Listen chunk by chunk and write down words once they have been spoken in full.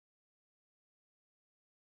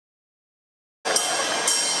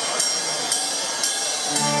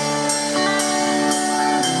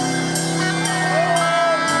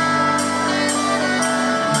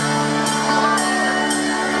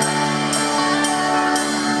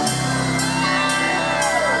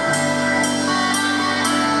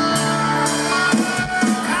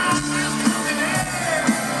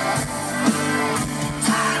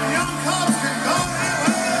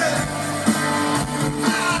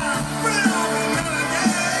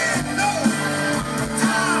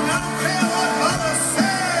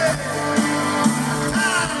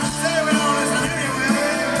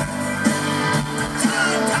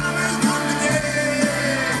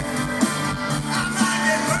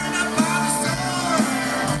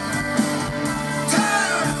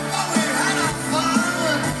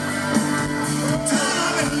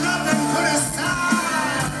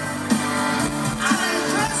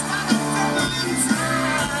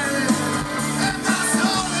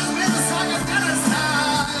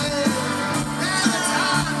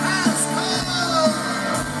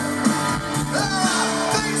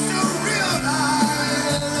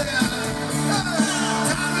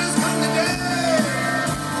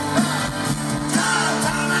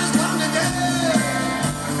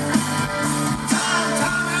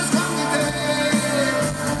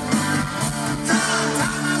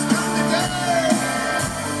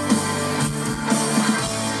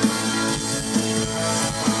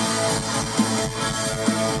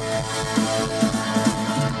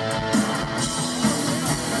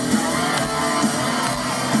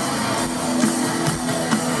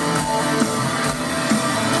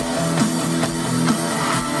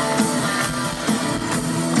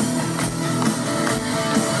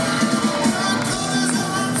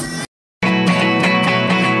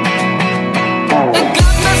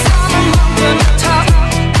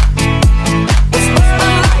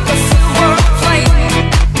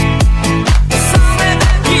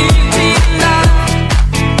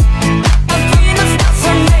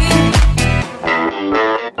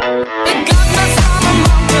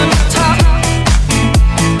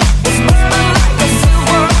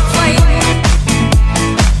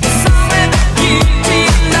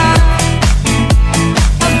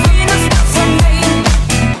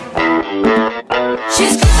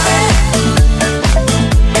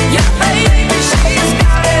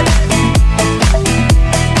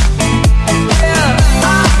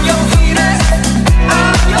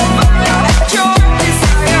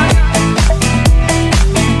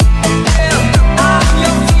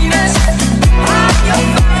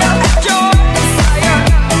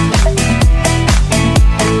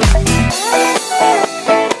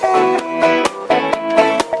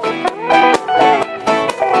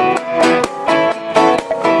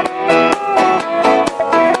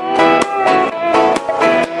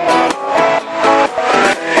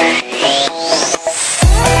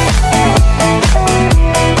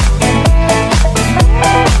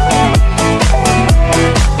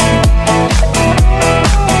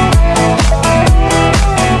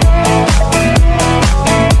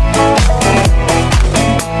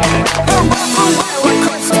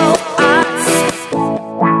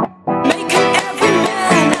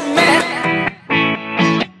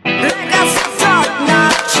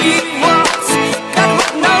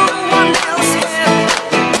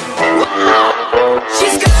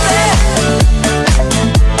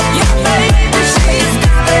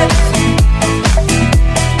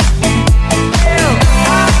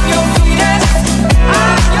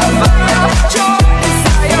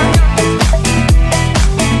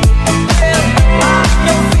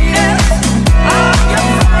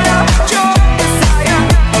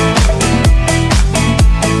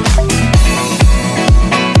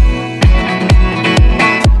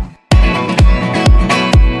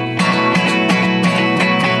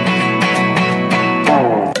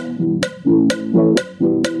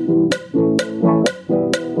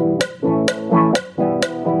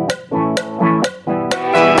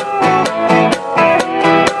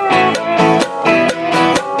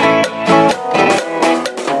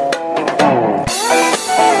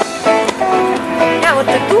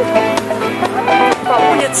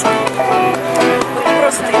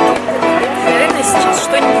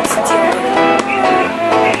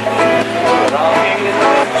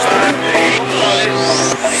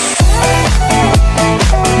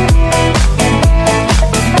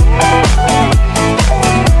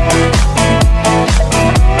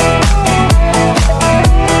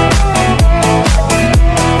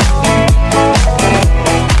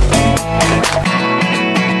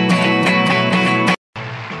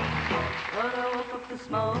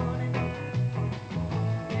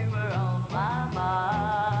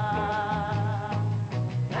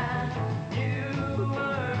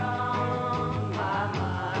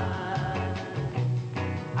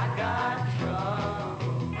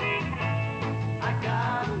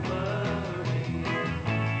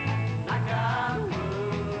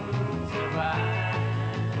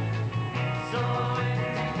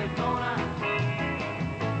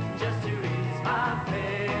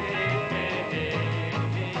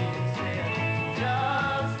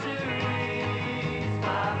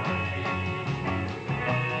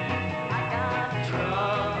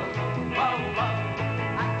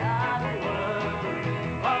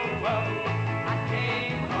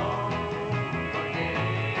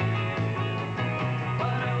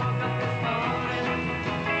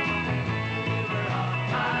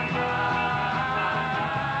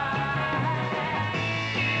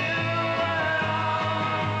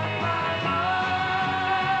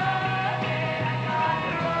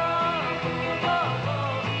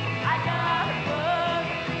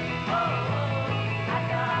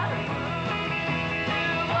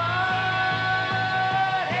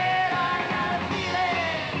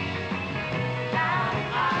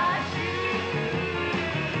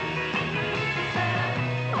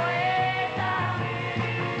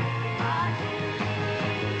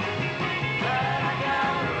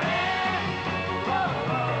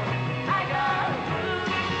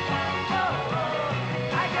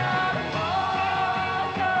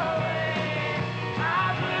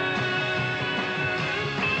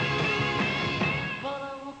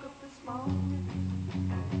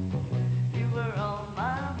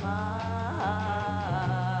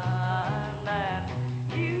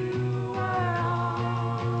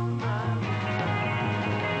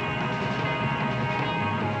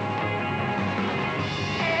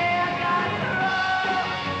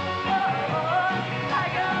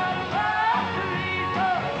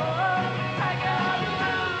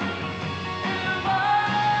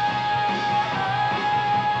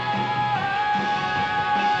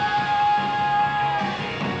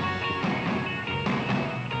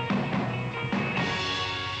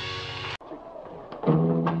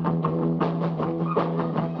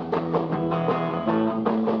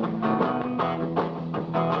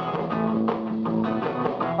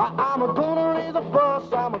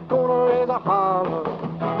holler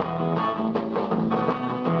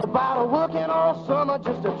about working all summer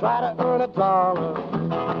just to try to earn a dollar.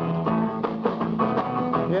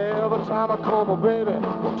 Yeah, every time I call my baby,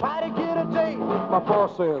 try to get a date, my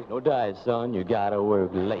boss says, no dice, son, you gotta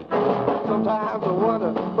work late. Sometimes I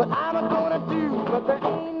wonder what I'm gonna do, but there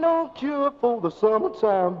ain't no cure for the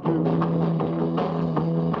summertime blues.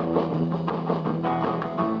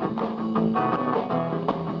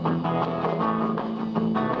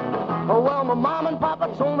 Oh, well, my mom and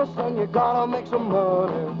papa told me, son, you gotta make some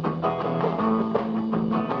money.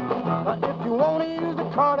 If you want to use the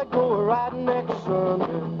car to go riding next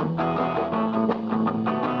Sunday.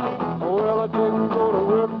 Well, I didn't go to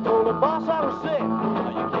work, told the boss I was sick. Now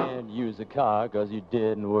you can't use the car because you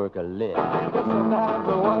didn't work a lick. Sometimes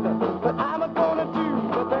I wonder what I'm gonna do,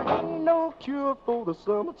 but there ain't no cure for the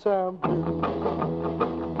summertime blues.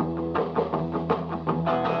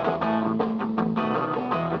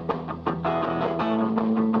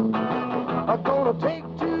 I'm gonna take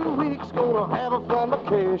 2 weeks, gonna have a fun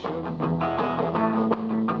vacation.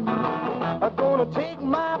 I'm gonna take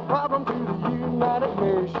my problem to the United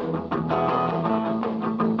Nations.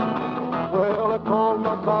 Well, I called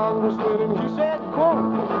my congressman and he said,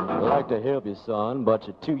 quote, I'd like to help you, son, but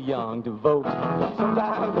you're too young to vote.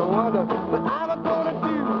 Sometimes I wonder what I'm gonna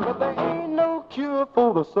do, but there ain't no cure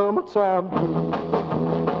for the summertime blues.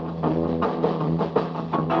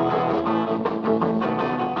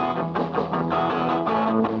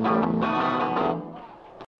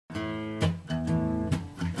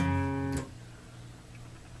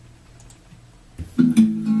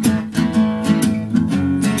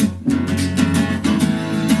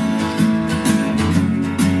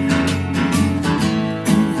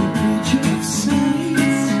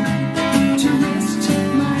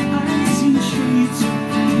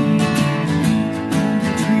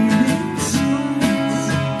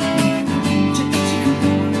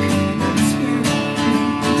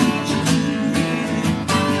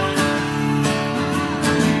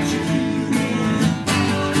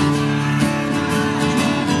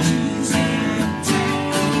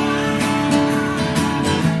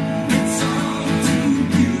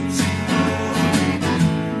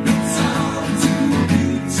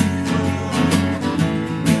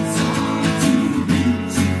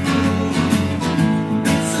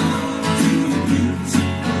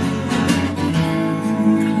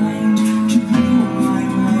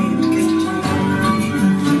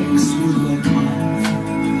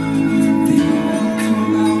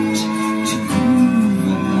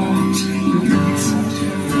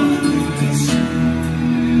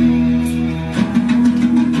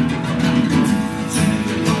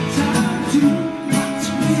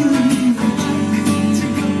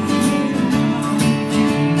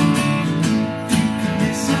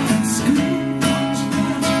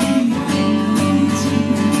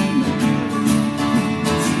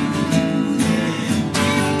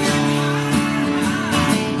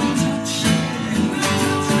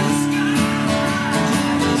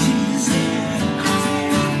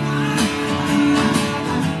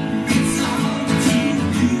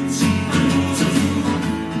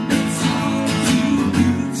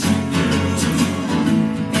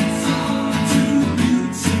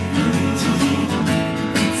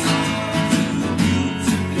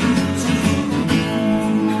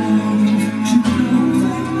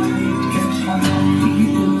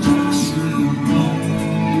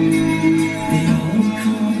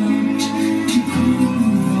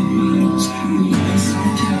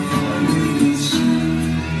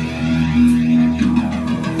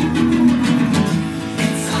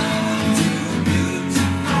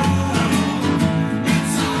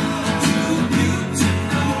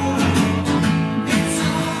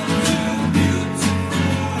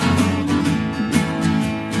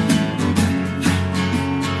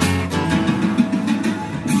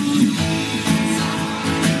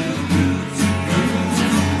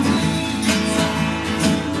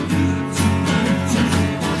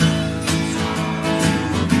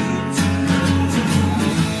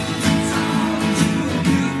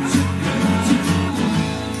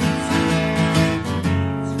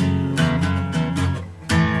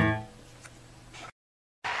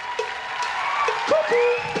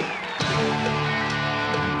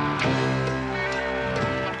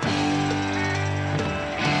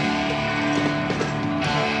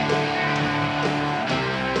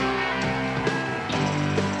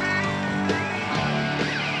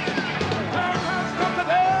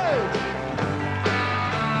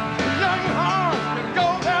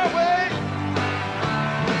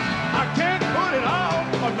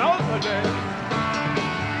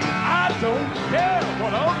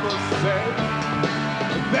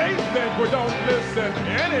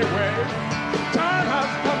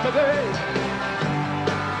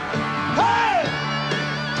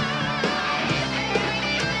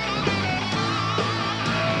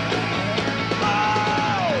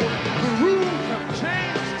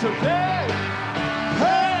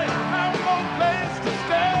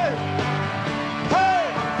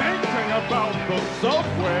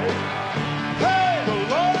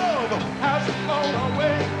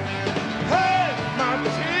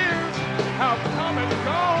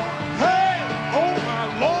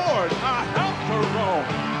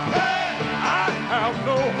 Hey, I have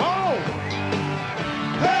no home.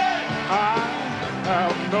 Hey, I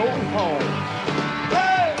have no home.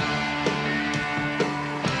 Hey.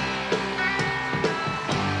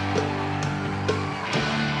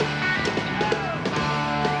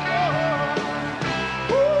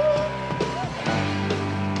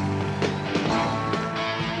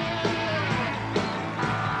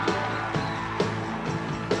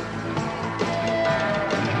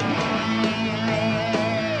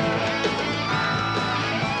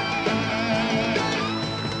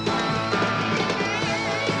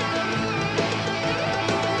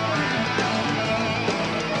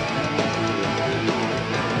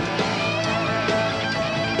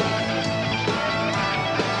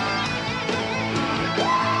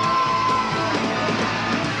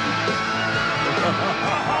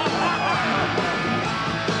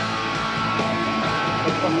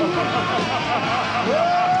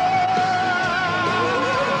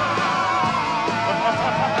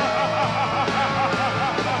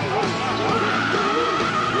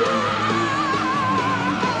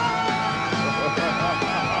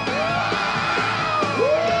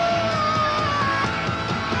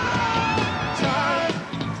 Time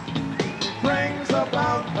brings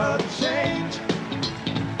about a change.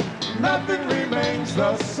 Nothing remains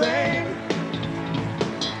the same.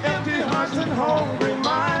 Empty hearts and hungry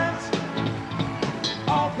minds.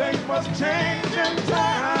 All things must change in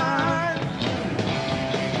time.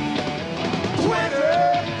 20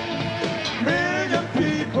 million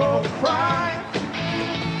people cry.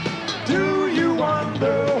 Do you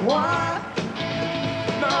wonder why?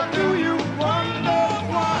 Now do you wonder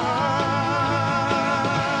why?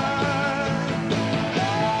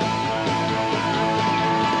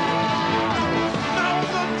 Now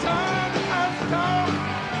the time has come.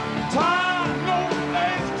 Time, no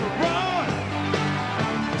place to run.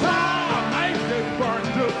 Time ain't been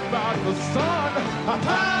burned up by the sun.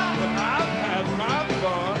 Time that I've had my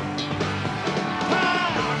fun.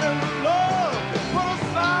 Time in love put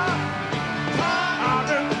aside. Time I've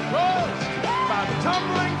been crushed by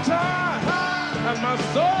tumbling time. And my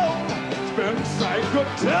soul's been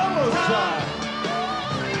psychotelicized.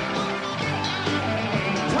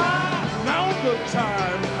 Time, now the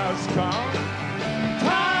time has come.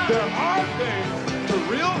 Time, there are things to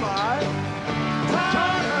realize.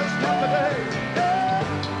 Time has come today.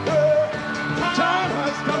 Time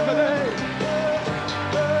has come today.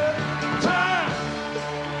 Time.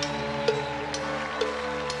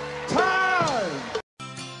 Time.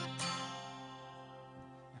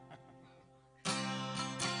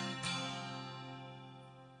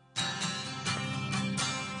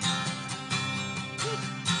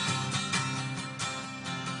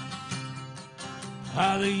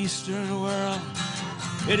 How the Eastern world,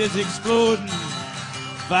 it is exploding,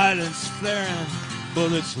 violence flaring,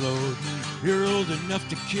 bullets loading. You're old enough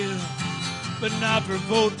to kill, but not for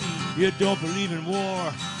voting. You don't believe in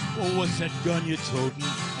war, well, what's that gun you're toting?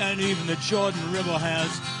 And even the Jordan River has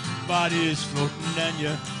bodies floating. And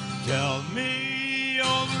you tell me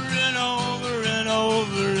over and over and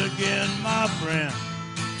over again, my friend,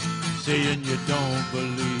 saying you don't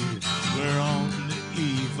believe we're on the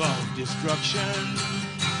eve of destruction.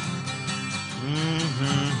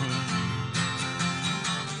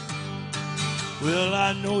 Well,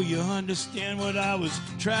 I know you understand what I was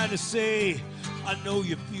trying to say. I know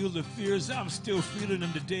you feel the fears, I'm still feeling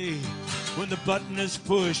them today. When the button is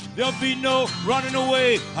pushed, there'll be no running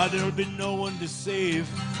away. There'll be no one to save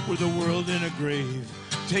with the world in a grave.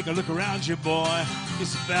 Take a look around you, boy.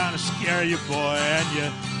 It's bound to scare you, boy. And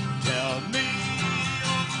you tell me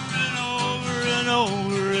over and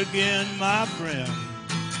over again, my friend,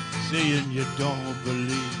 saying you don't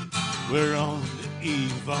believe we're on the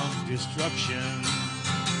eve of destruction.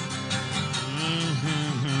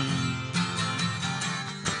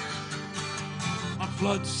 My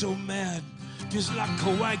blood's so mad, just like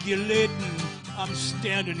coagulating. I'm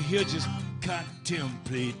standing here just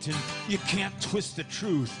contemplating. You can't twist the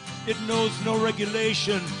truth. It knows no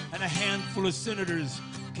regulation, and a handful of senators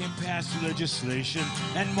can pass legislation,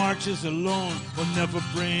 and marches alone will never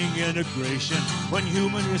bring integration. When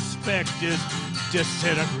human respect is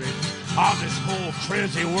disintegrating, all this whole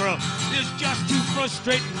crazy world is just too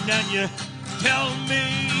frustrating. And you tell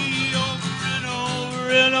me over and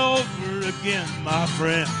over and over again, my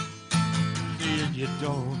friend, saying you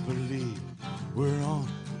don't believe we're on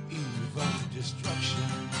the eve of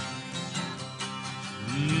destruction.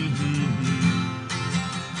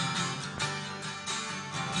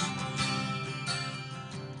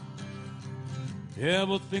 Yeah,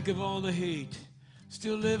 well, think of all the hate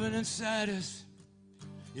still living inside us.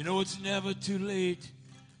 You know it's never too late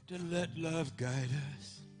to let love guide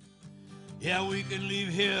us. Yeah, we can leave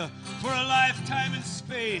here for a lifetime in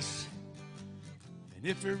space. And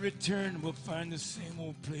if we return, we'll find the same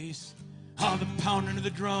old place. How the pounding of the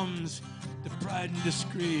drums, the pride and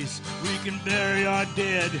disgrace. We can bury our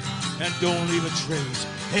dead and don't leave a trace.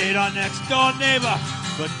 Hate our next door neighbor,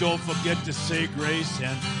 but don't forget to say grace.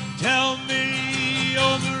 And tell me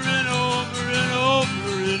over and over and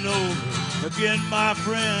over and over again, my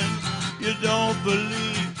friend, you don't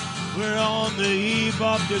believe we're on the eve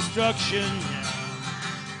of destruction.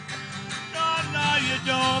 No, you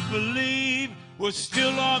don't believe we're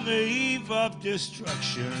still on the eve of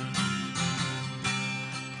destruction.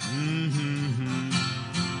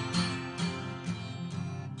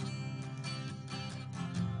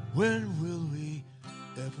 When will we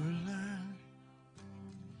ever learn?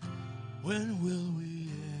 When will we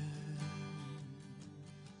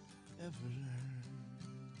ever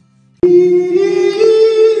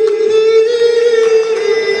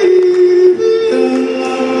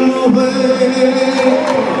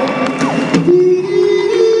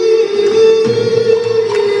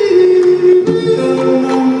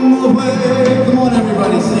Come on,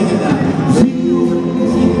 everybody, sing it now.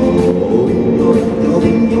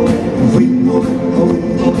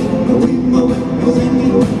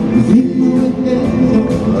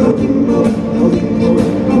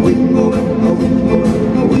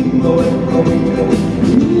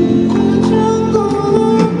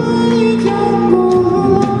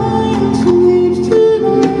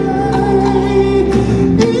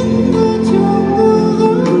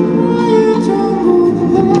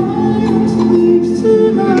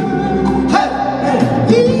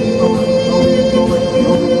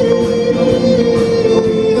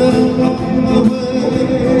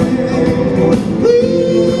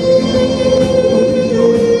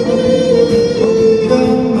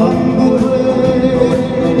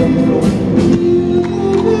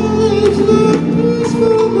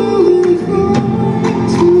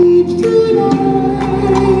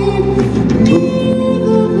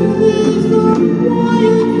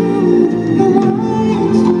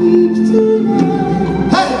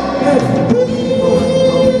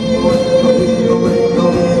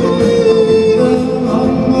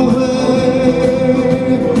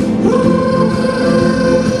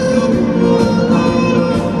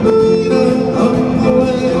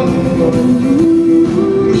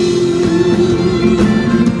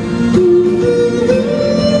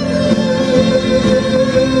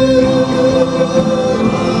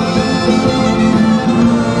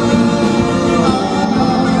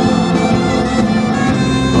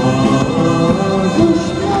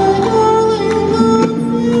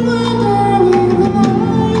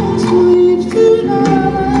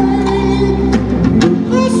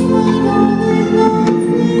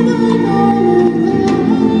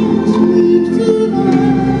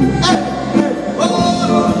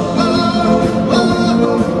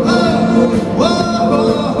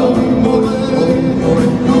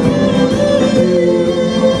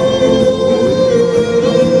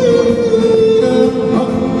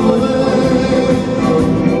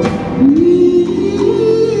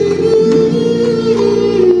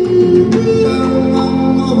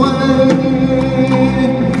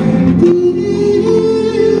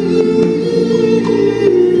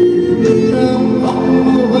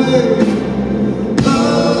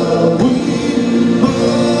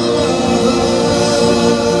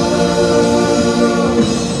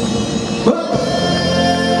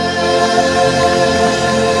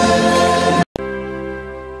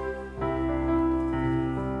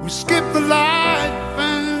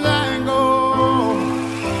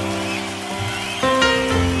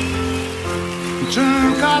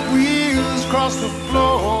 across the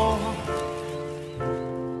floor.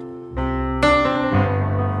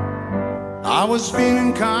 I was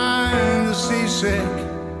feeling kind of seasick,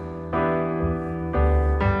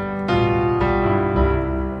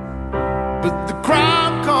 but the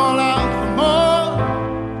crowd called out for more.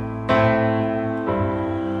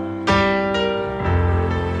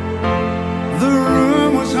 The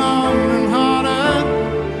room was humming harder,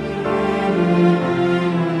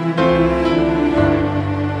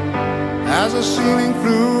 as the ceiling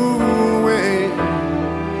flew away.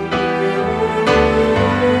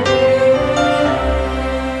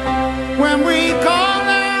 When we called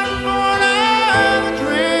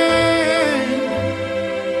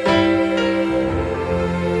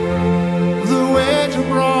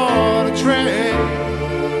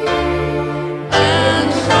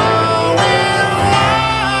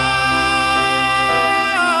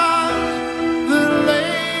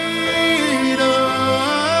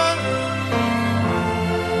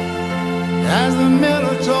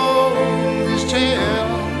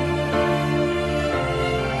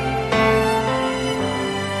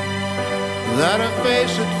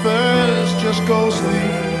face at first just ghostly.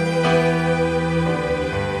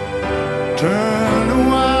 Turn to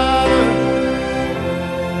water,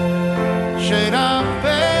 shade of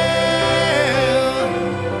pale.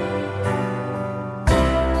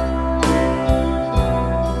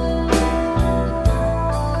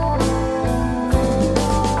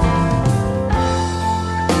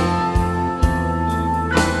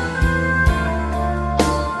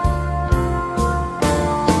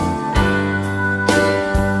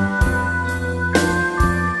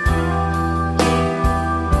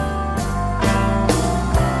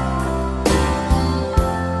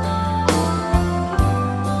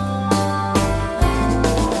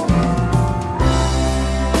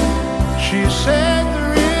 She said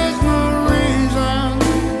there is no reason,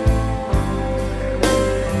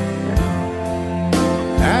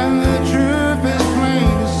 and the truth is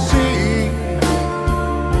plain to see.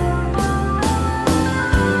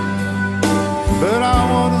 But I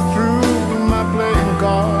wanted through my playing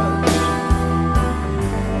cards.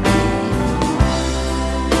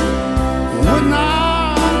 Would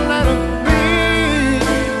not let it be.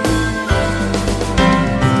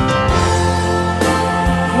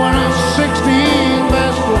 One of 16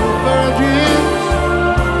 vestal virgins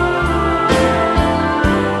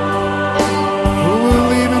who were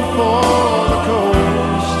leaving for the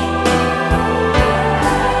coast.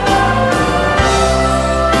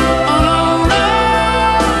 And although my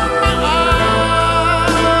eyes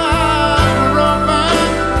were open,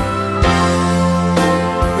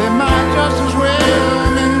 they might just as well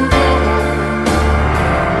have been closed.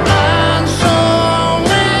 And so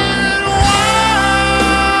it was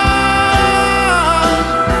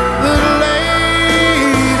that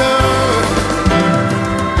later,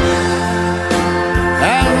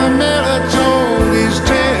 as the miller told his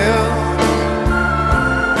tale,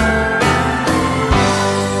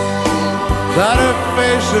 that her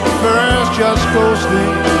face at first just ghostly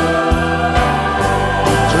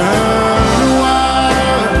turned to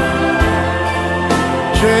water,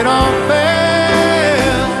 shade of pale.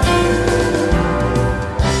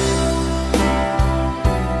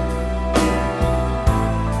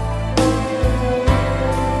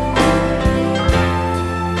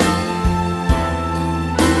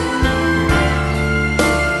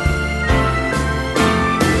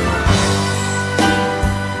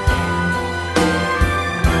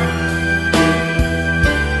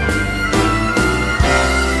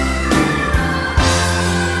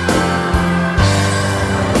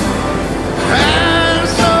 And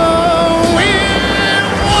so it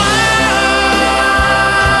was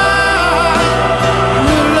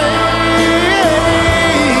that later,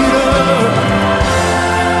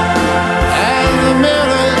 as the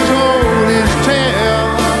miller told his tale,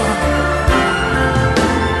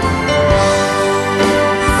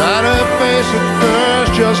 that her face at first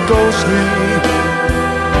just ghostly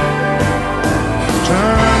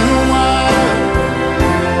turned to water,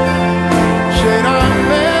 shade of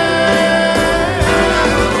pale.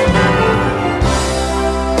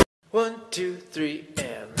 1, 2, 3,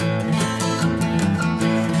 and.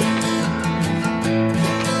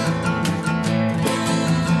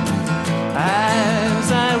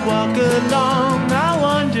 As I walk along, I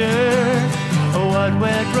wonder what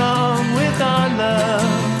went wrong with our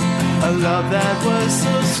love, a love that was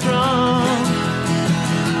so strong.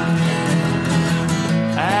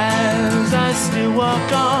 As I still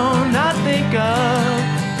walk on, I think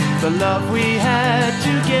of the love we had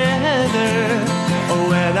together,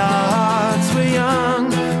 when our hearts were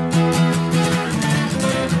young.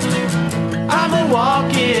 I'm a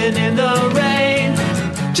walking in the rain,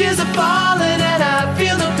 tears are falling and I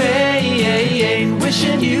feel the pain,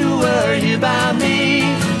 wishing you were here by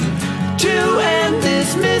me to end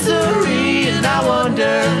this misery. And I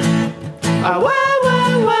wonder, I wonder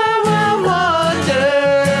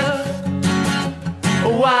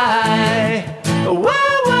why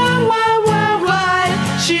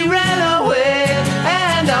she ran away,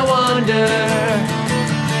 and I wonder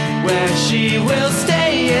where she will stay.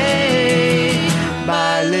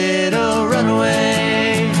 My little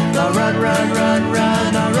runaway, I'll run, run, run,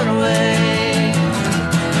 run, I'll run away.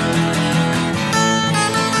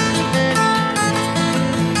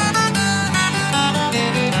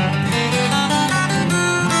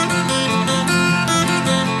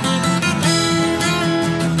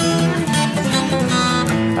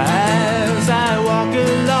 As I walk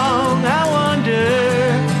along, I wonder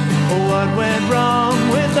what went wrong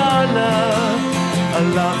with our love, a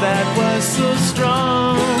love that was so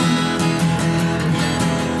strong.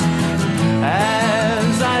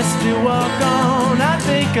 As I still walk on, I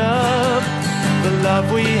think of the love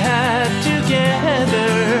we had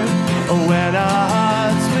together, when our hearts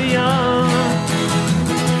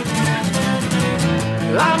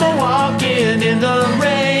I'm a walking in the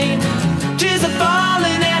rain. Tears are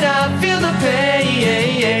falling and I feel the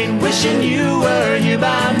pain. Wishing you were here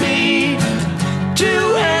by me to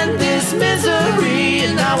end this misery.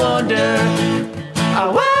 And I wonder, I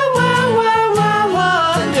wonder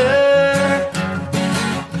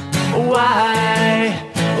why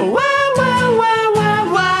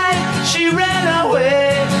she ran away.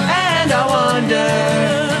 And I wonder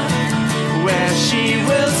where she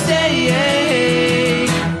will stay,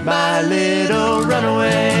 my little runaway.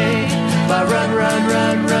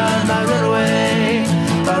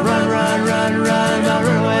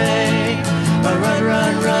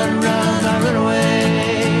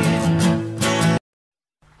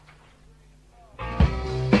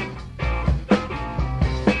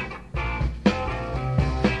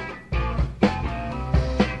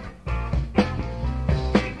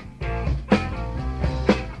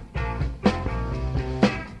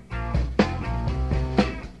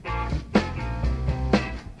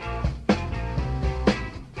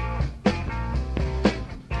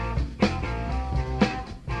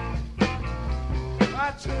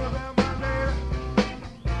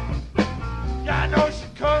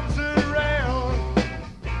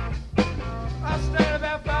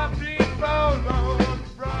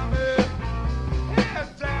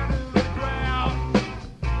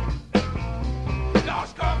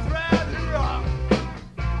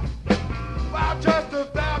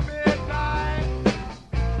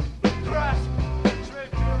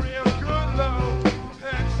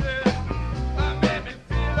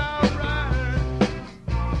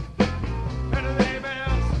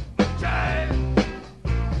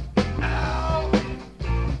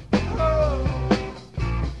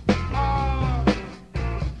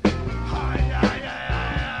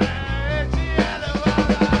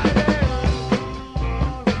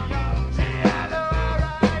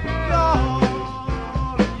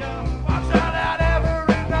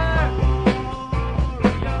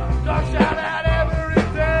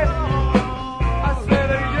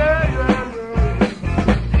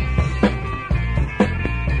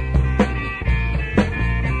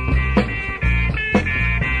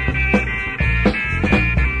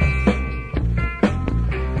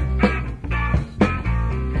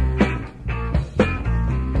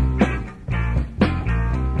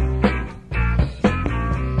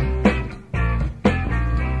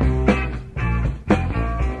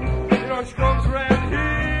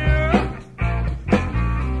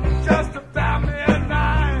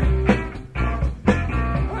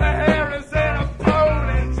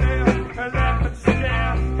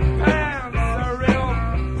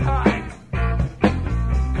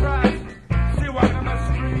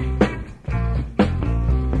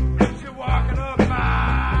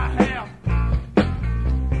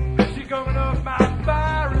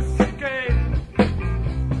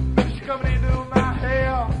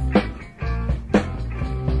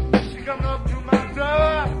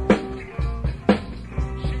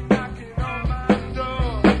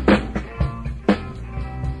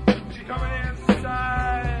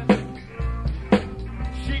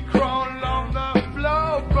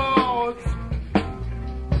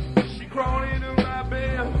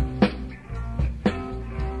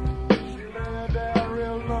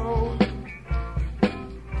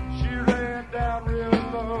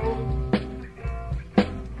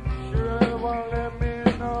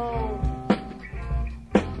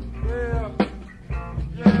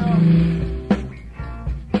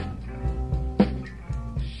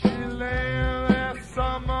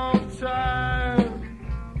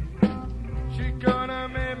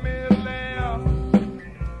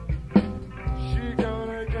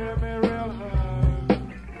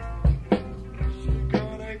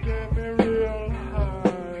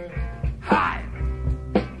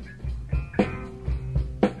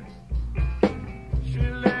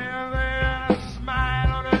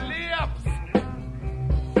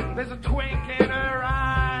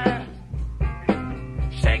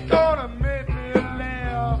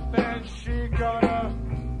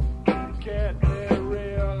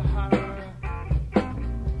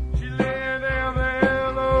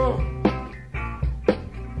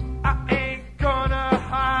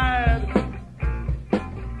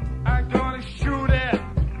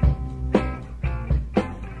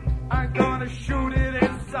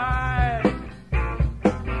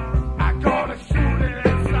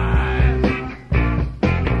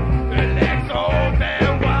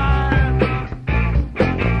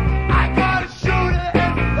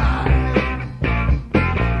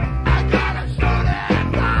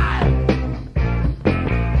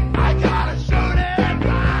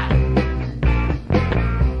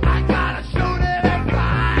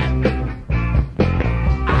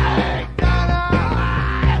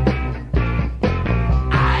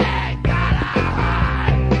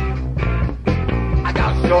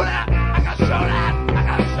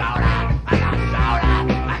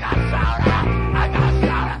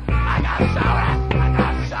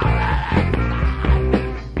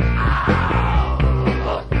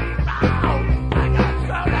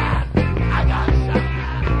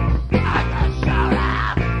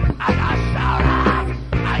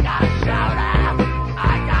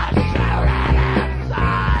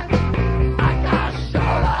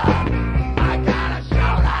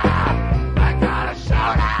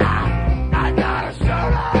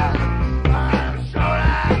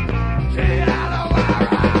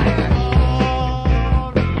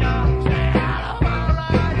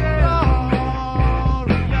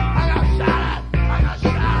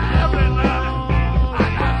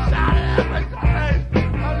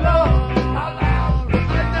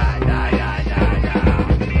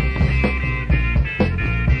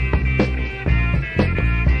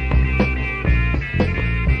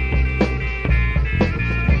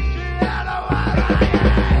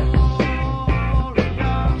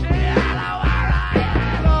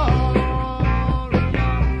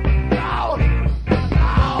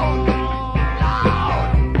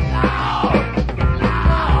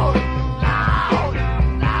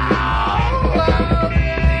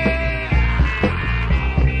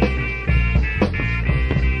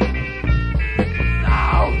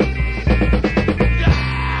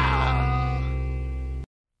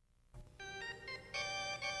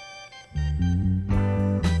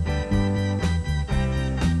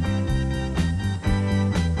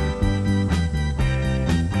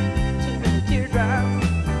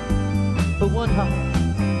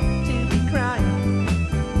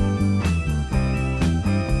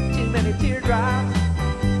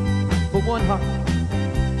 one heart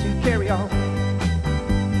to carry on.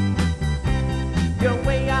 You're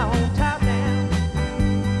way out on top now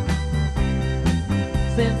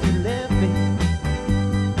since you left me.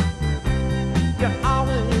 You're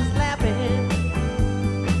always laughing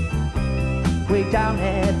way down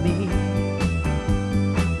at me.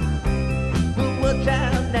 But watch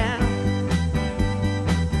out now,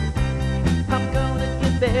 I'm gonna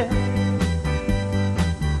get there.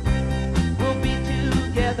 We'll be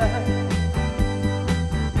together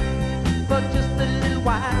for just a little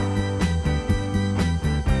while,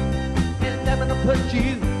 and I'm gonna put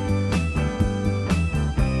you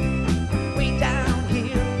way down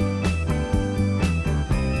here,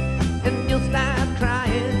 and you'll start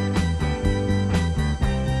crying.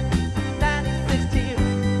 96 tears,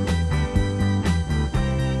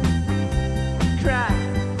 cry,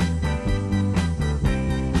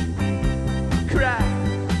 cry.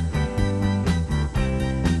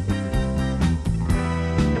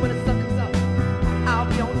 And when the sun comes up, I'll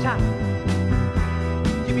be on top.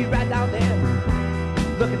 You'll be right down there,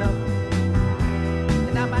 looking up,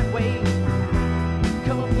 and I might wave,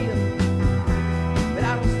 come up here, but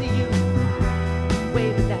I don't see you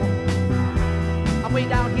waving down. I'm way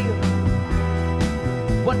down here,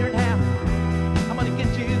 wondering how I'm gonna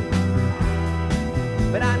get you,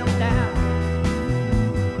 but I know now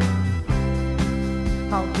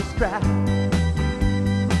I'll just cry,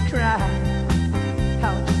 cry,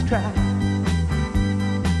 I'll just cry.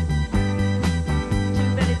 Too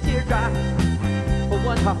many teardrops for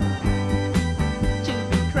one heart to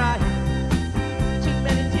be crying. Too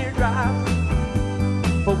many teardrops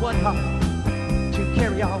for one heart to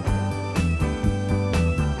carry on.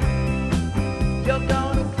 You're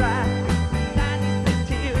gonna cry 96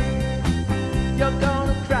 tears. You're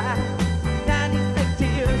gonna cry 96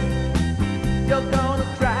 tears. You're gonna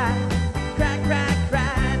cry, cry, cry,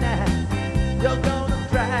 cry now. You're gonna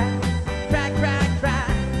cry, cry, cry, cry.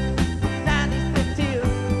 96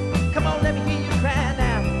 tears. Come on, let me hear you cry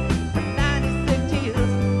now. 96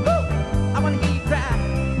 tears. Woo! I wanna hear you cry.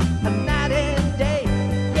 A night and day,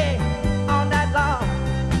 yeah, all night long.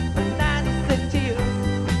 96 tears.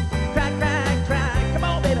 Cry, cry, cry. Come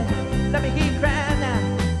on, baby, let me hear you cry now.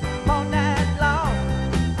 All night long.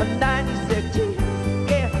 96 tears.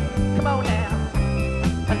 Yeah, come on now.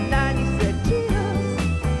 96 tears.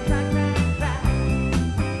 Cry, cry, cry.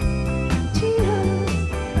 Tears.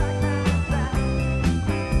 Cry, cry, cry.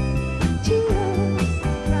 Tears.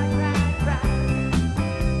 Cry, cry, cry.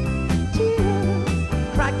 Tears.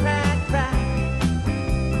 Cry, cry, cry.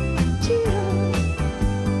 Tears.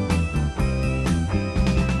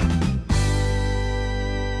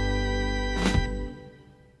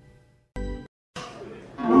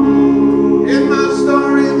 In my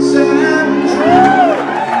story, it's sad and true.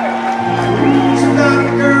 It's about a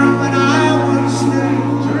girl that I once knew.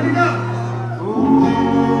 Turn it up.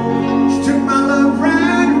 She took my love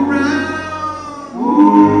right around.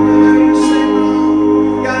 Every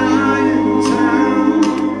single guy in town.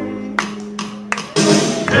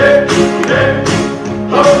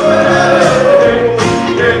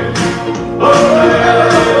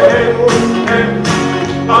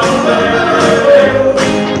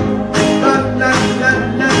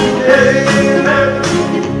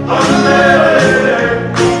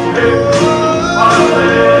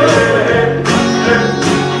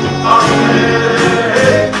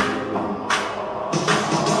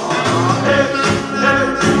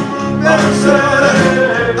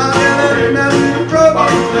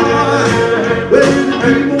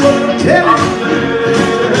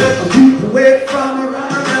 Keep away from the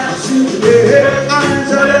Runaround Sue.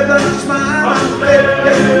 Eyes are never smile.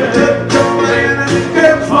 Touch your man and the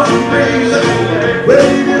girls want to raise up. Well,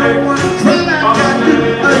 you don't want to try like I do.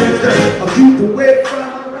 I'll keep away from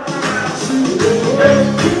the Runaround Sue.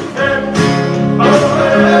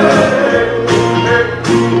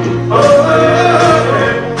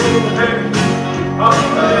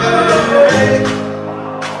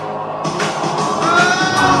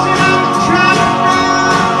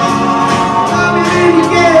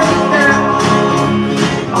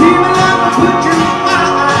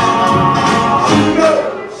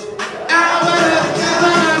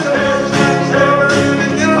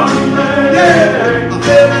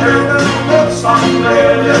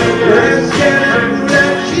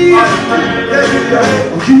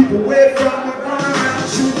 Keep away from the Runaround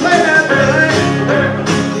Sue. Play that thing.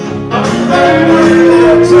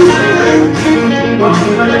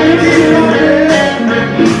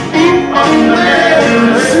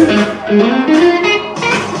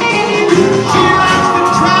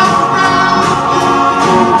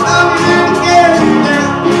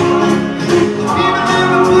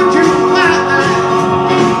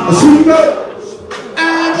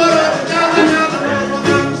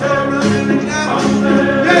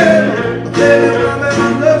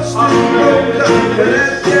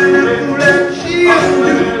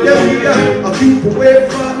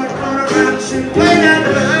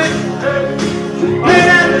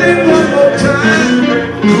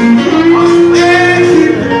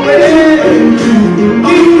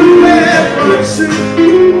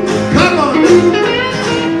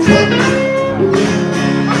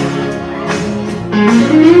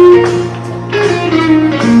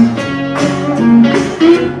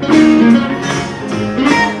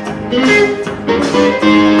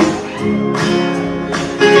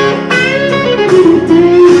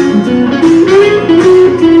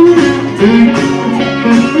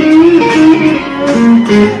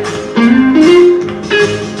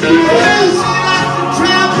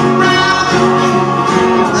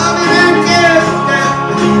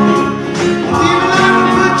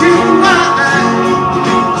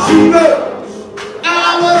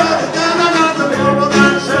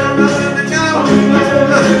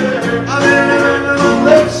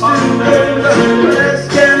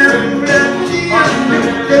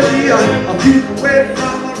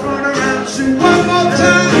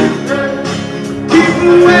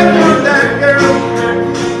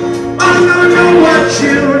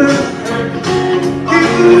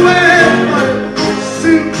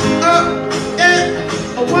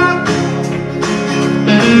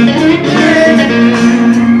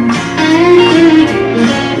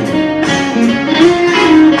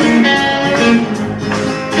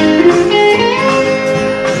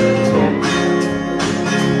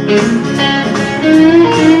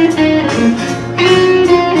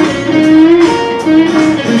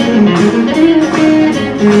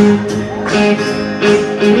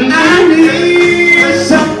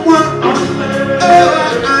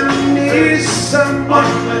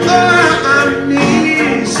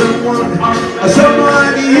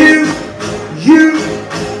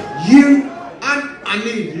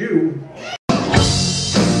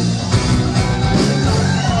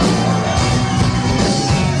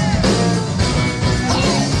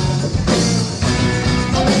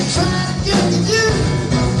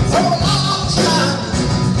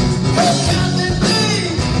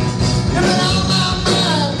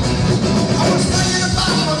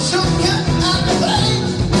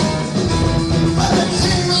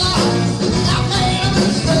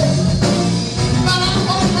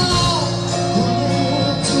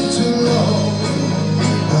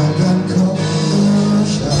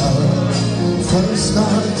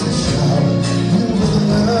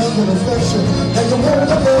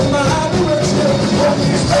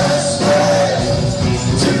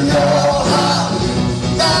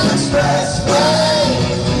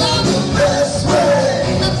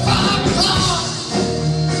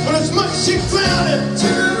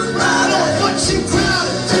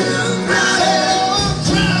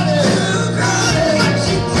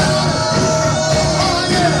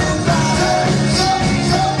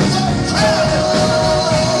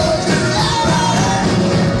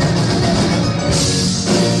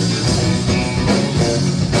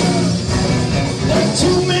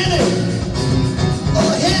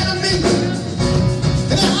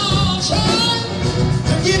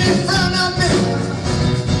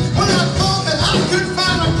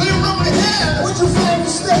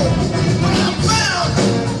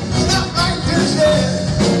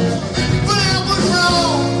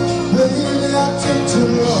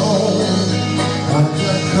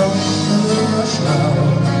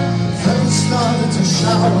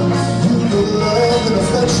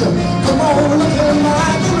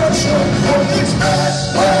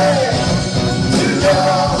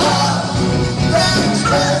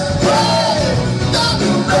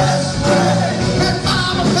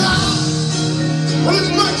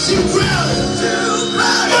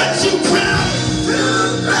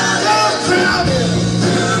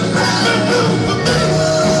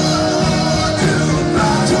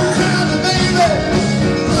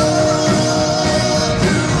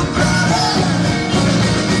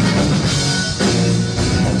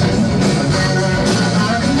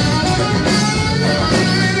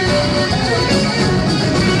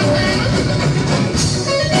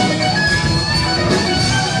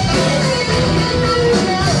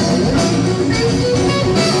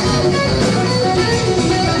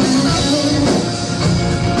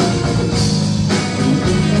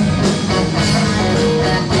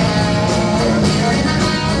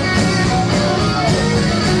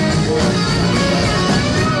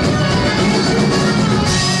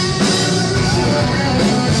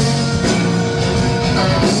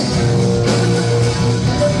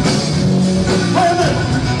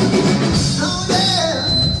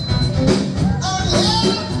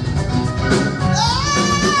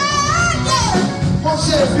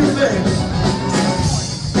 say a few things.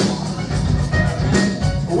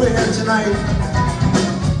 We're here tonight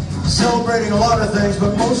celebrating a lot of things,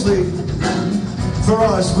 but mostly for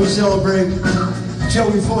us, we celebrate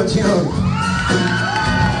Joey Fortune.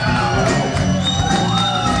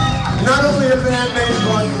 Not only a bandmate,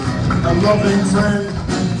 but a loving friend.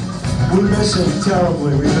 We miss him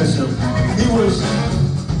terribly, we miss him. He was,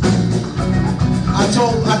 I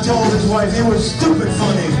told his wife, he was stupid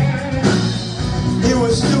funny. He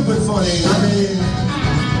was stupid funny. I mean,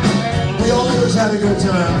 we always had a good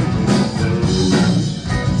time.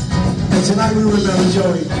 And tonight we remember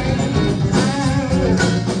Joey.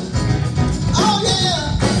 Oh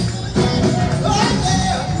yeah! Oh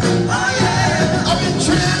yeah! Oh yeah! I've been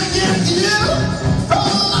trying to get to you for a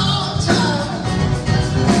long time.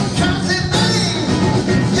 Constant thing,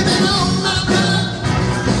 you've been on my mind.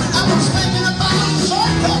 I was thinking about a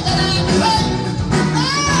shortcut that I played.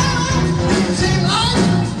 Seemed like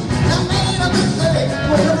I made a mistake.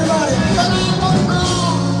 Well, everybody, but I was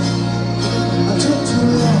wrong. I took too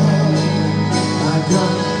long. I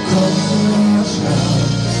got caught in a shout.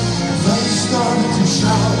 Friends started to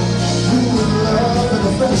shout. Who in love and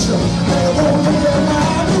affection? They won't look in my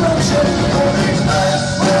direction. On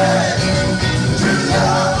Expressway to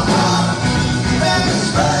your heart.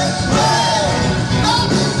 Expressway, not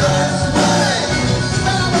the best way.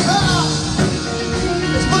 Stand about.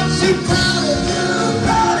 It's what you crowded.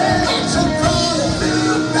 Not so crowded.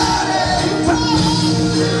 Too crowded.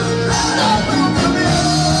 Don't come in.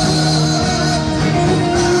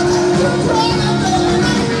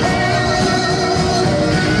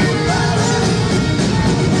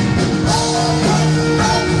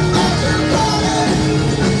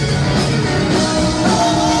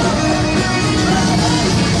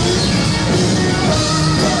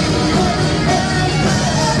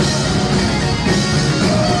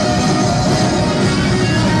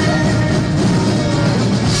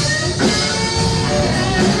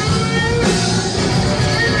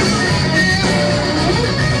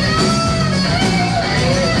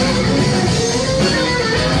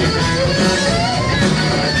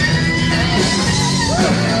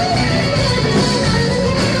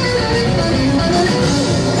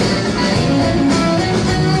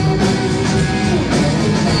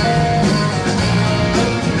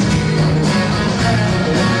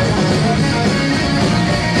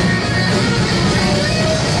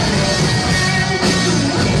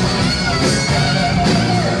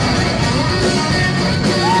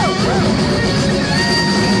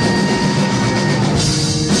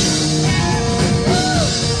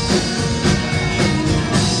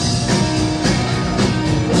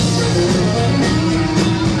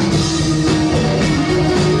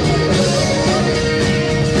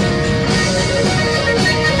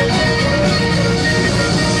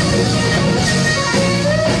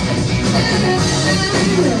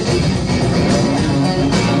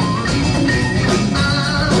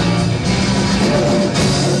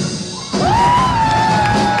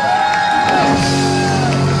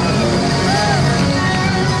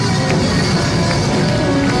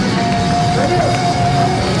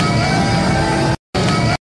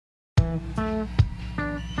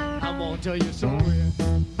 Tell you a story.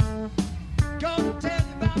 Gonna tell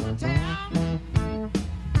you about the town.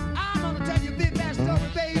 I'm gonna tell you a big bad story,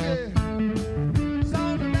 baby. It's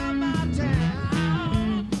all about my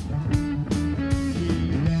town.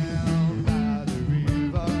 Down by the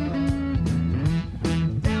river,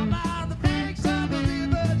 down by the banks of the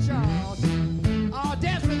river Charles. Oh,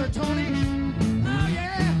 dance with her, Tony. Oh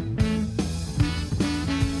yeah.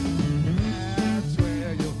 That's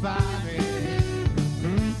where you'll find me.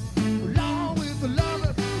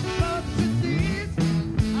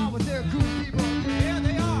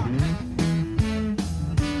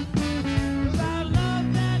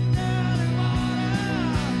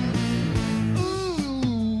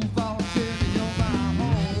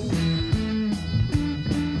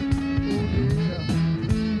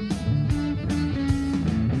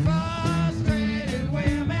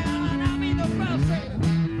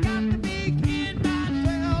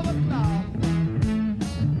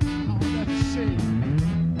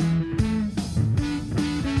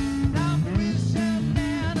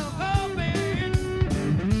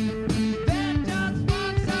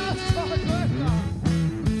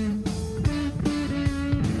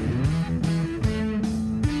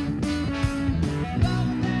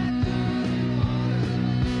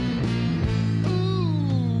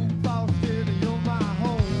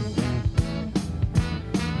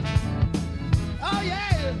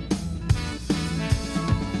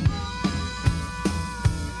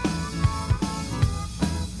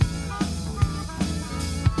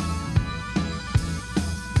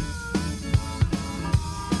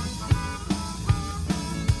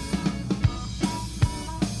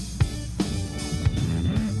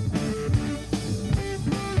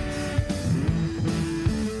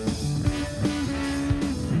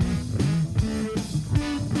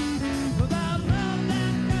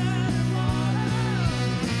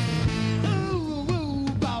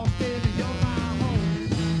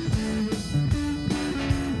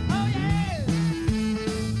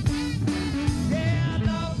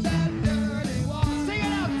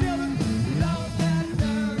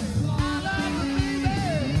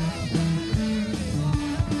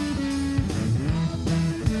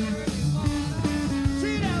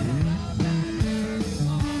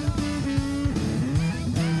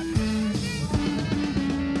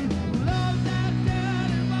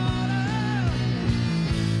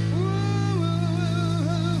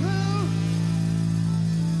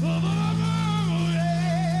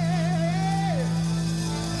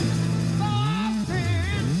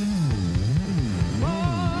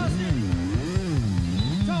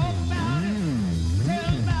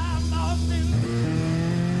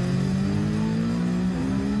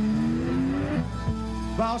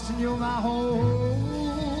 Boston, you're my home.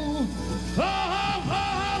 Oh, oh,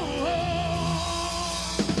 oh, oh.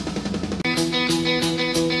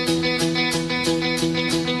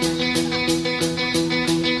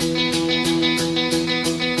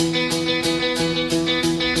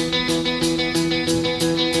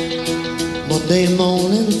 Monday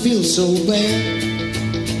morning feels so bad.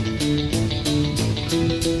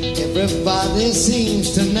 Everybody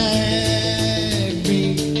seems to nag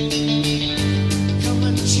me.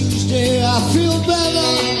 Coming Tuesday, I feel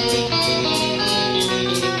better.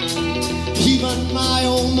 Even my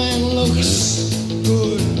old man looks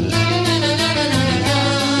good.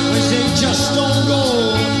 Thursday just don't go.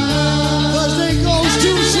 Thursday goes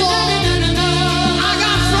too slow. I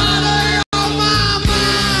got Friday on my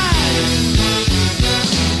mind.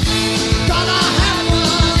 Gotta have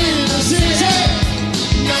one in the city.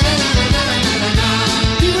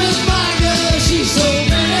 Even my girl, she's so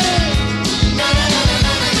pretty.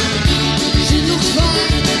 She looks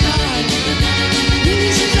fine tonight.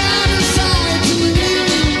 She's out of sight to me.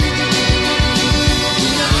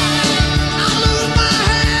 I lose my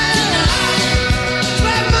head,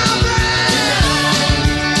 spread my bread.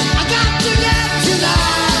 I got to get tonight.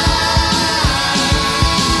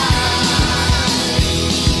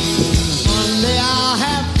 Monday I'll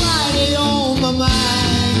have Friday on my mind.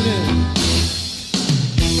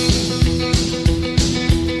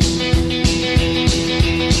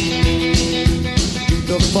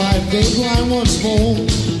 The 5-day grind once more.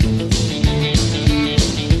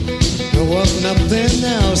 There was nothing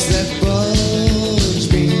else that bugs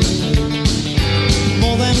me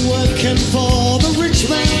more than working for the rich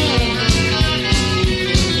man.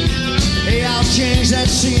 Hey, I'll change that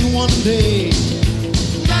scene one day.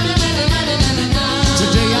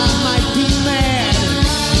 Today I might be mad,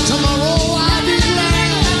 tomorrow I'll be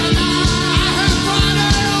glad. I have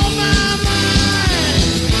Friday on my mind.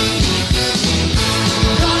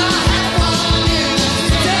 Gotta have one in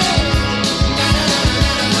the day.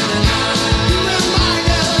 You and my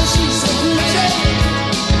girl, she's so pretty.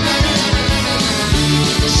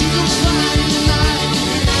 She looks fine tonight.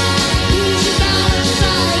 She's out of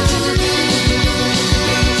sight to me.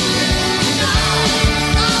 I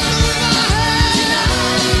lose my head,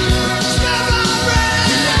 spend my bread.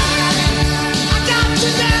 I got to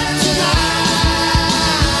get tonight.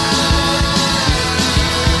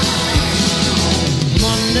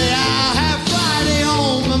 Monday I'll have Friday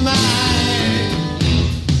on my mind.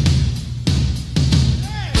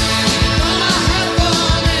 Gonna have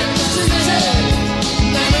one in the city.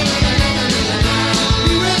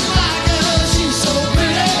 You and my girl, she's so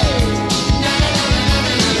pretty.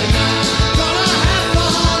 Gonna have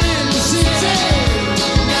one in the city.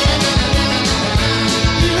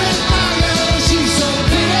 You and my girl, she's so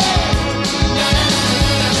pretty.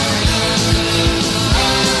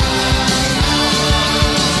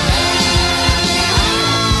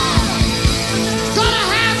 Gonna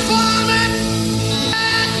have fun and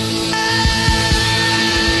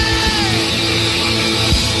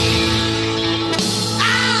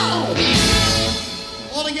ow!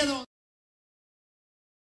 All together.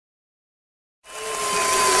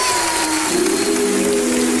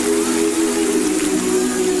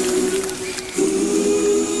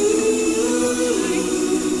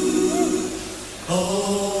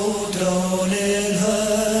 Oh, don't it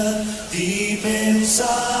hurt deep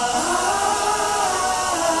inside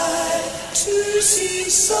to see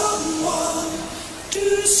someone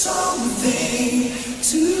do something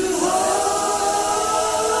too hard?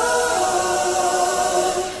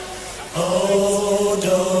 Oh,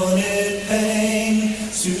 don't it pain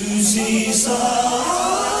to see someone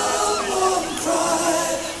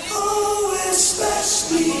cry? Oh,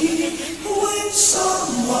 especially when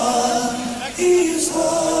someone is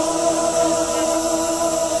hard.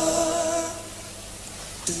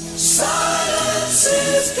 Silence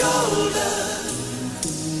is golden,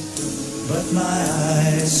 but my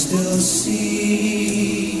eyes still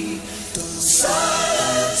see.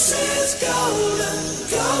 Silence is golden,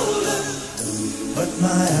 golden, but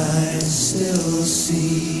my eyes still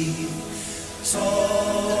see.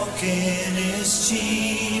 Talking is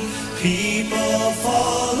cheap, people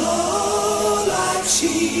follow like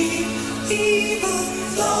sheep, even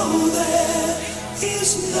though there is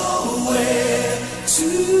nowhere to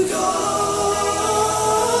go.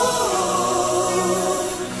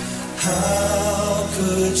 How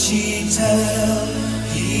could she tell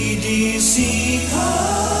he deceived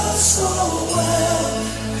her so well?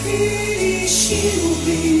 She'll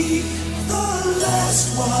be the last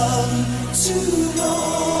one to know.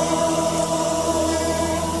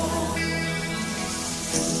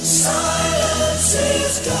 Silence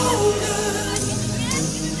is golden,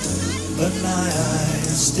 but my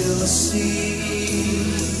eyes still see.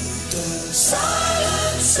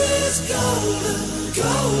 Silence is golden,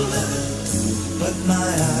 golden, but my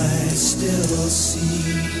eyes still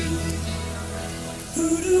see. Who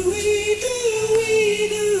do we do,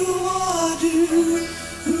 do,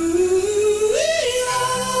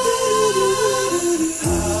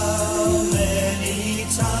 how many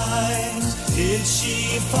times did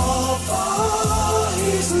she fall for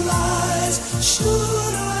his lies?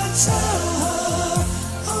 Should I tell her,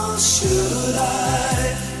 or should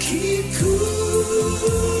I keep cool?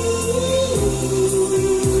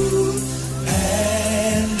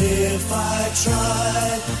 And if I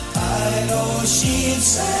tried, I know she'd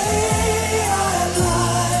say I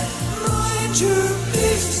lied. Mind your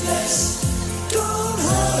business, don't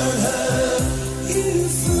hurt her, you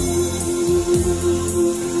fool.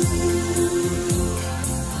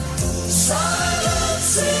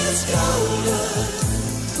 Silence is golden,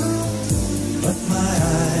 but my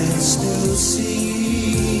eyes still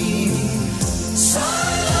see.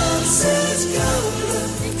 Silence is golden,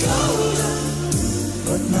 golden,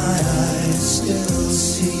 but my eyes still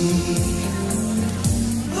see.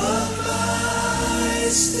 But my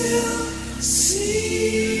eyes still see.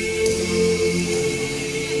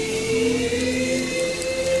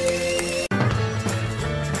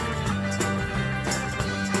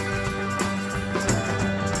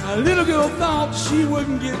 A little girl thought she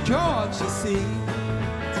wouldn't get caught, you see.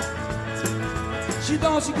 She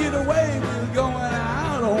thought she'd get away with going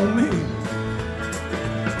out on me.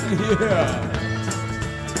 Yeah.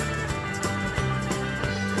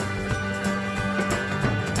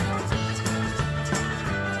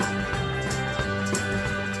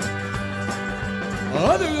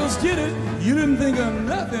 Other girls did it, you didn't think of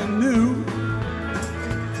nothing new.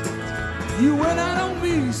 You went out on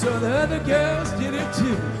me, so the other girls did it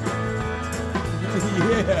too.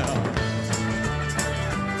 Yeah.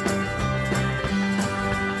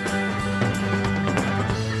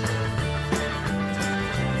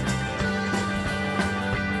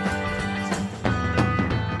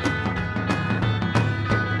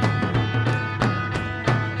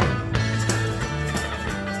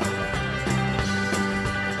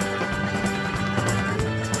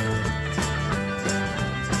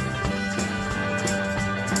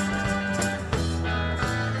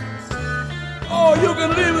 Oh, you can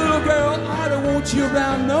leave, little girl. I don't want you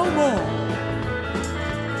around no more.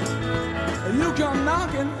 If you come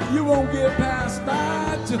knocking, you won't get past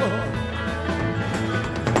my door.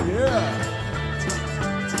 Yeah.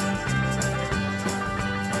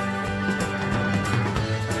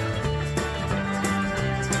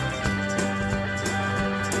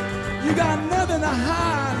 You got nothing to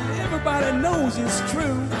hide, and everybody knows it's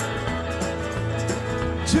true.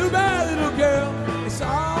 Too bad, little girl. It's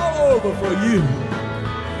all over for you.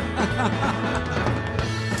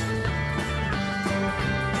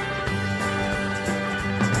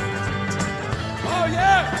 Oh,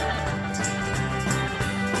 yeah.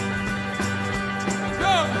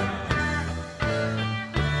 Go.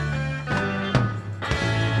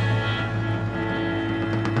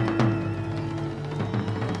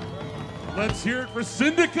 Let's hear it for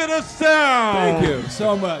Syndicate of Sound. Thank you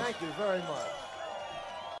so much. Thank you very much.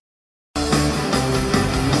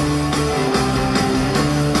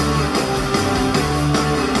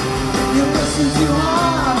 You listen too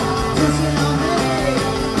hard, pushing on me.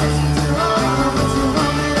 Listen too hard, what you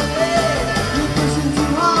want me to be. You pushing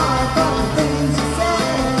too hard for the things you say.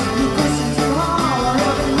 You pushing too hard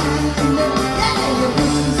every night and every day. You're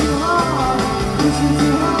pushing too hard on me.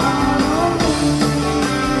 Too hard.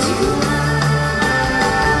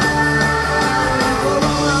 For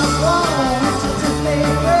all I want.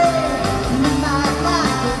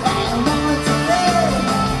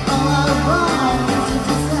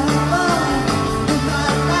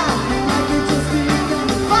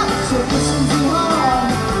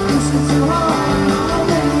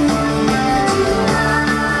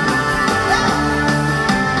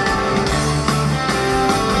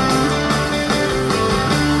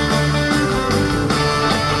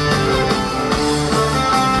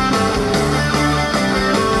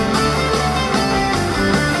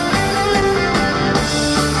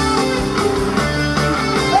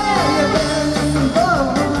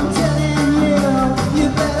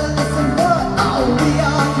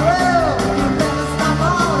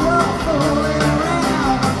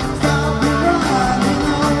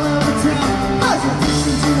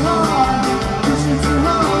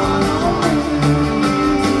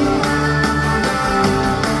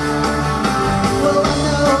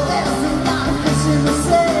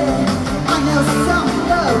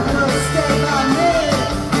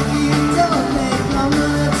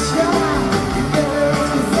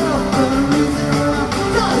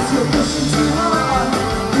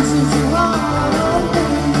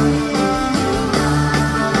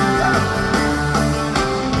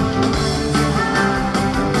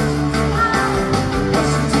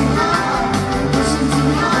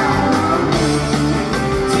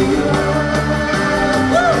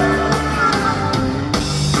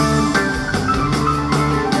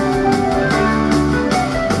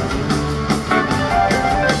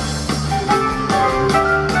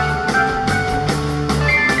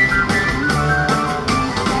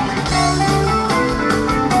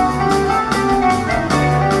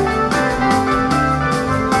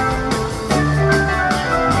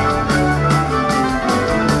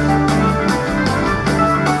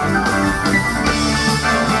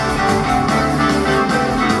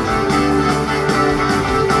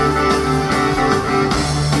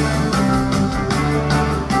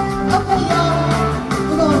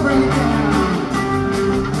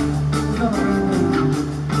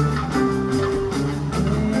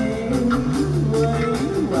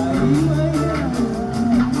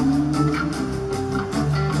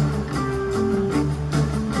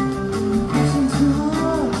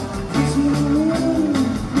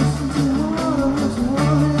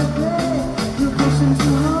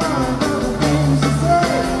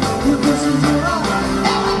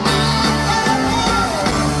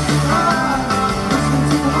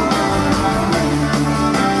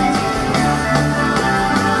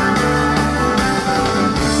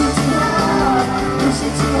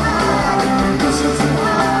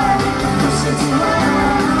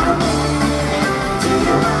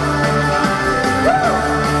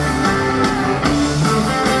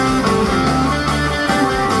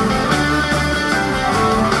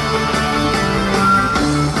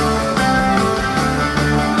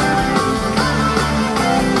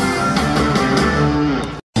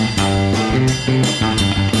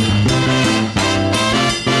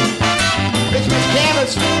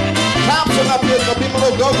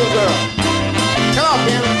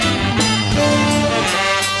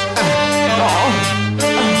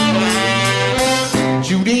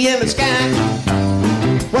 Judy in Disguise.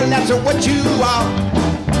 Well, that's what you are.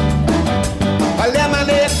 A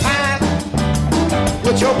lemonade pie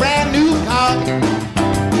with your brand new car.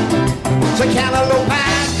 So cantaloupe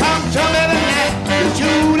pie, come to me tonight. With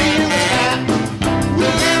Judy in Disguise.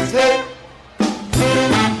 We'll dance it.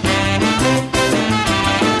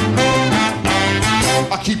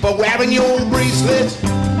 I keep on wearing your old bracelets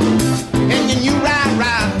and your new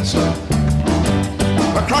rise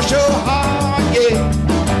across your heart, yeah,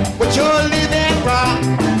 with your living rock.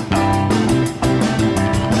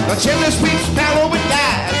 The chimney sweeps sparrow with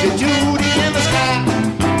guys, and Judy in the sky.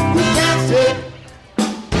 We dance it.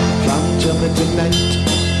 Come to me tonight.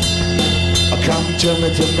 Come to me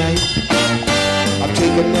tonight. I'm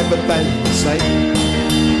taking everything in sight.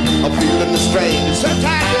 I'm feeling the strain. It's so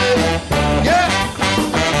tight, yeah.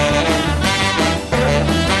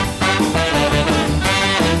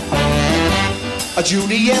 A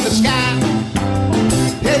Judy in the sky,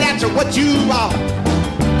 yeah, that's what you are.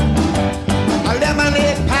 A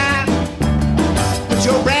lemonade pie with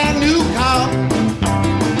your brand new car.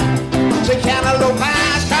 Say cantaloupe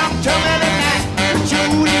pies, come to me tonight. A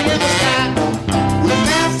Judy in the sky, we'll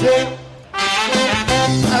dance it.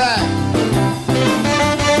 All right.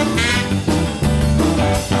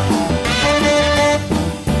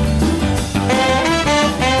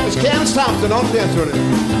 It's Candace Thompson on dance with it.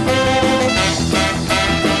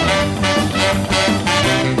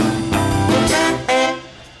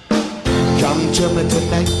 Come to me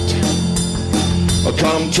tonight. Oh,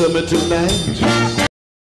 come to me tonight.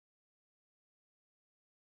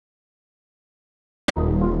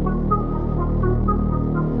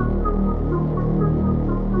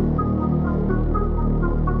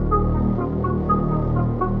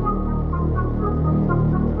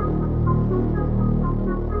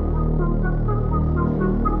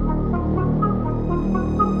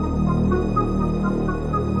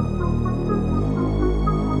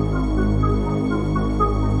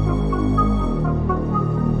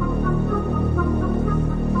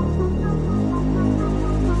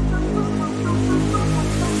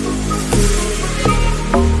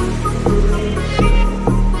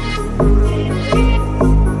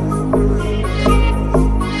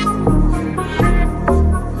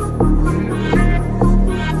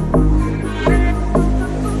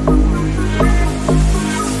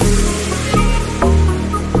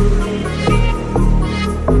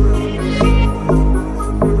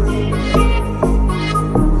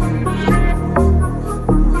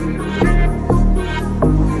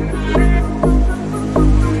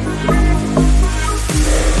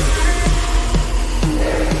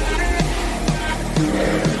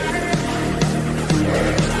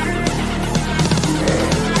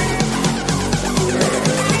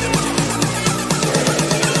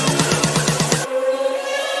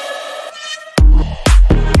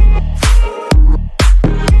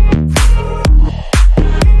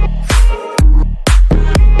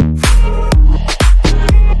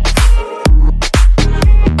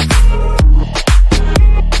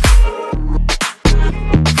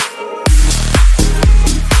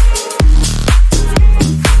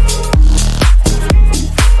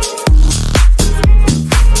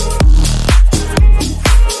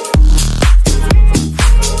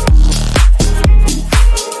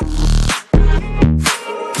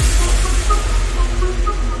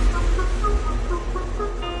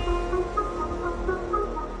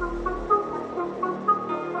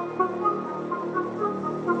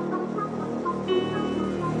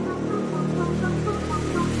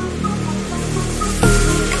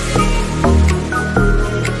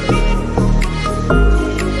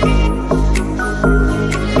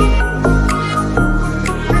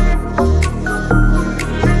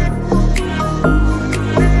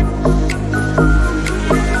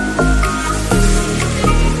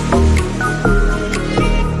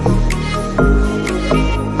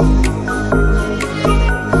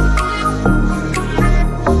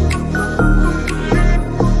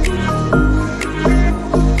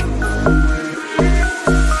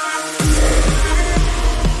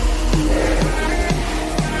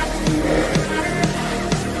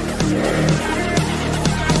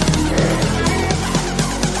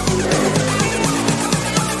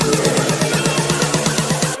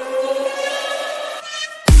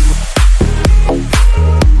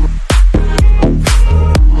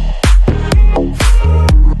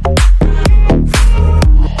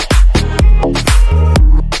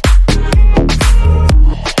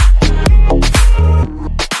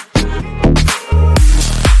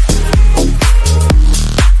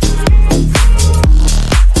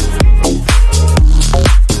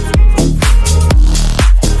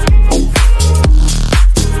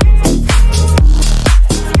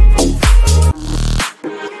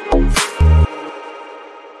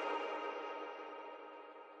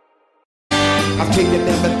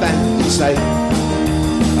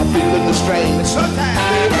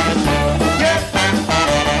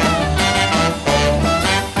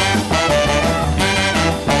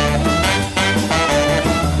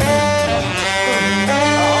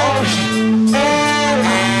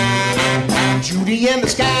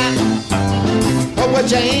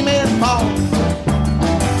 Jamie Paul.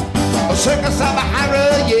 A circus of a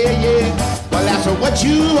horror, yeah, yeah. Well, that's what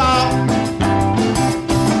you are.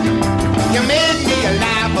 You made me a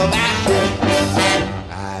laugh of action.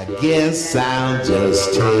 I guess I'll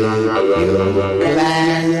just take your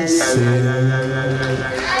glasses.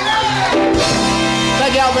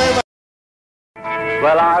 Thank y'all very much.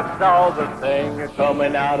 Well, I saw the thing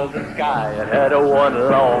coming out of the sky. It had a one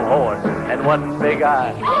long horn and one big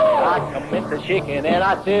eye. I commenced shaking and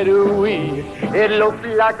I said, ooh-wee. It looked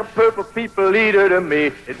like a purple people eater to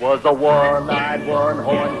me. It was a one-eyed,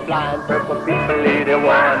 one-horn, flying purple people eater.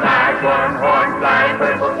 One-eyed, one-horn, flying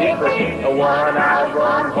purple people eater. A one-eyed,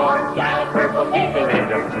 one-horn, flying purple people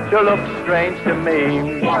eater. Sure looked strange to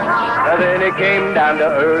me. And then he came down to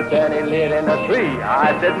earth and he lit in a tree.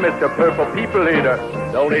 I said, Mr. Purple People Eater,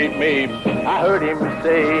 don't eat me. I heard him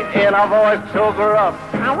say in a voice so gruff,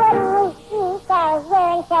 I wouldn't eat you, cause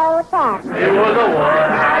you're so tough. it was a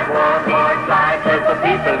one-eyed, one-horn, flying purple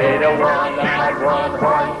people eater. One-eyed,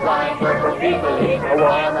 one-horn, flying purple people eater.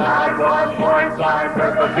 One-eyed, one-horn, flying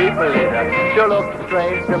purple people eater. Sure looked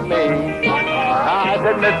strange to me. I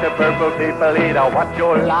said, Mr. Purple People Eater, what's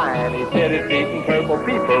your line? He said, it's eating purple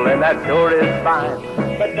people, and that sure is fine.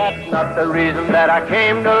 But that's not the reason that I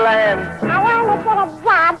came to land. I want to get a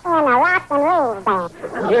job in a rock and roll band.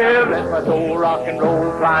 Well, that's my old rock and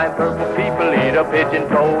roll, flying purple people eater.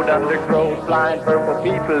 Pigeon-toed, undercrowed, flying purple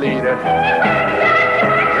people eater.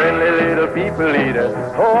 Friendly little people eater.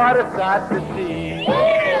 Oh, what a sight to see.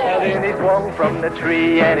 And then he swung from the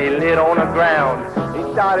tree and he lit on the ground. He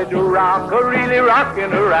started to rock, really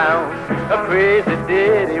rocking around. A crazy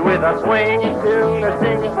ditty with a swinging tune, a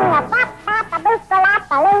singing. Bop, bop, a booster, lop,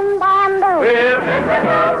 a loom, bam, boom.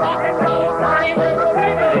 Well, rock and roll, flying purple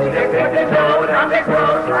people eater. Pigeon-toed,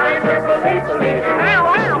 undercrowed, flying purple people eater.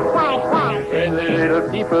 Friendly little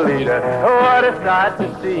people eater, oh, what a sight to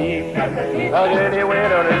see. Then he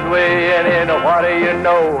went on his way, and then what do you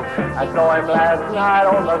know? I saw him last night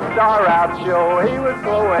on the Star Out show. He was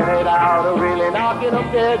blowing it out, really knocking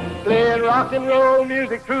them dead, playing rock and roll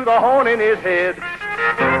music through the horn in his head.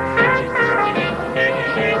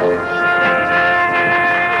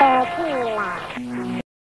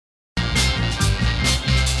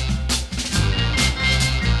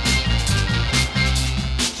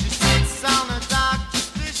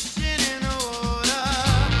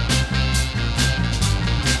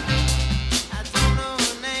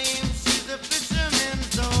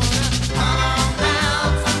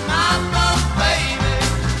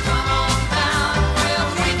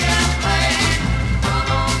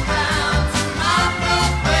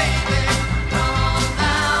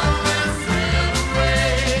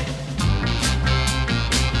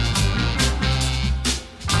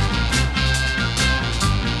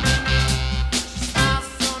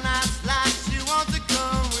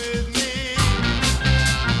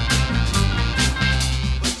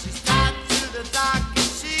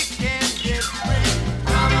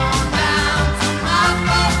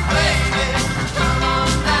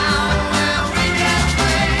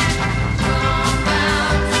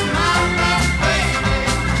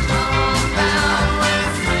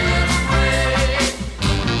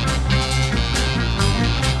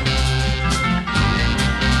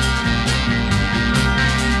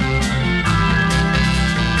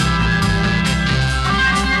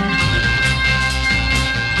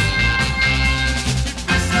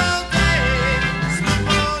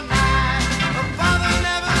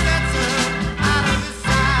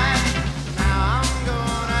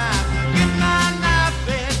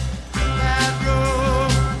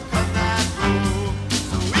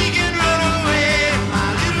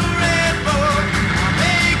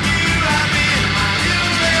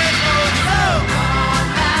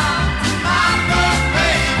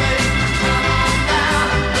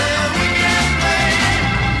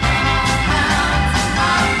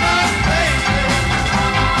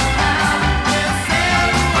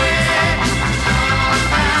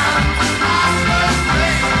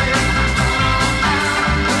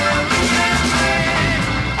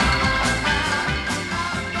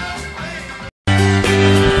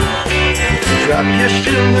 Drop your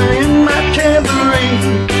sugar in my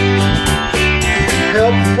tambourine.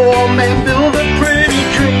 Help a poor man build a pretty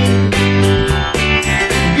dream.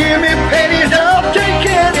 Give me pennies, I'll take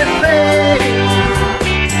anything.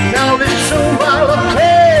 Now listen while I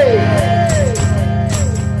play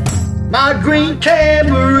my green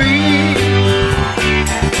tambourine.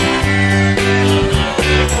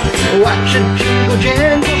 Watch it jingle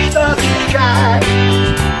jangle start to shine.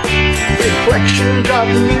 Reflections of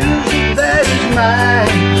the music that is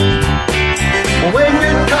mine. When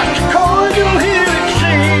you touch a chord, you'll hear it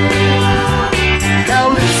sing. Now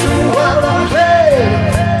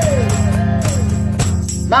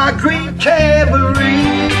my green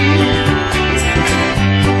tambourine.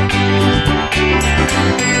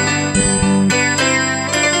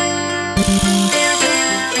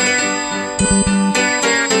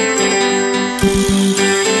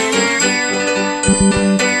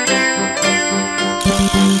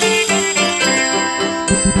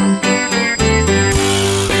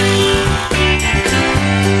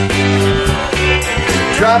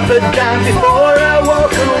 Drop it down before I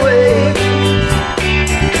walk away.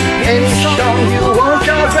 Any song you want,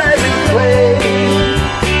 I'll gladly play.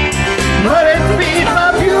 But it beats my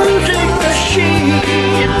music machine.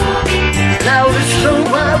 Now listen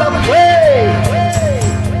while I play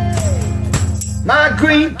my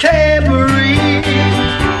green tambourine.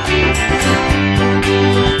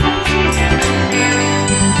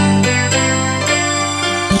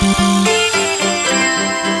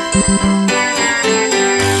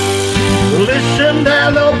 Listen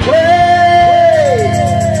and I'll play.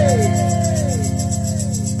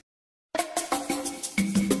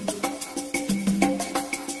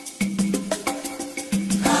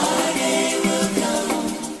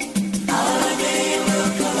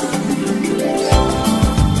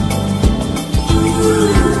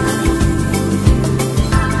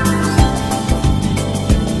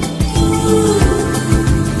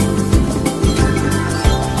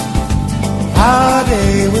 Our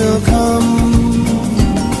day will come,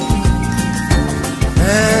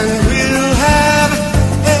 and we'll have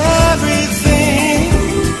everything.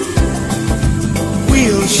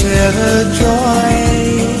 We'll share the joy,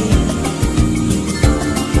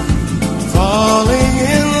 falling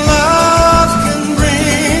in love can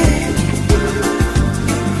bring.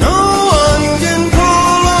 No one can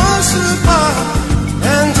pull us apart,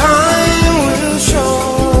 and time will show.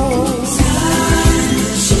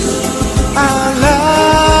 I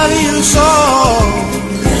love you so,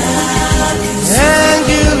 and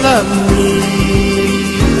you love me.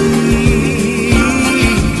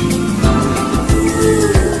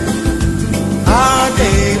 Our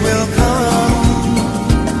day will come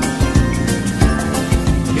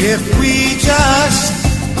if we just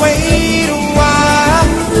wait a while.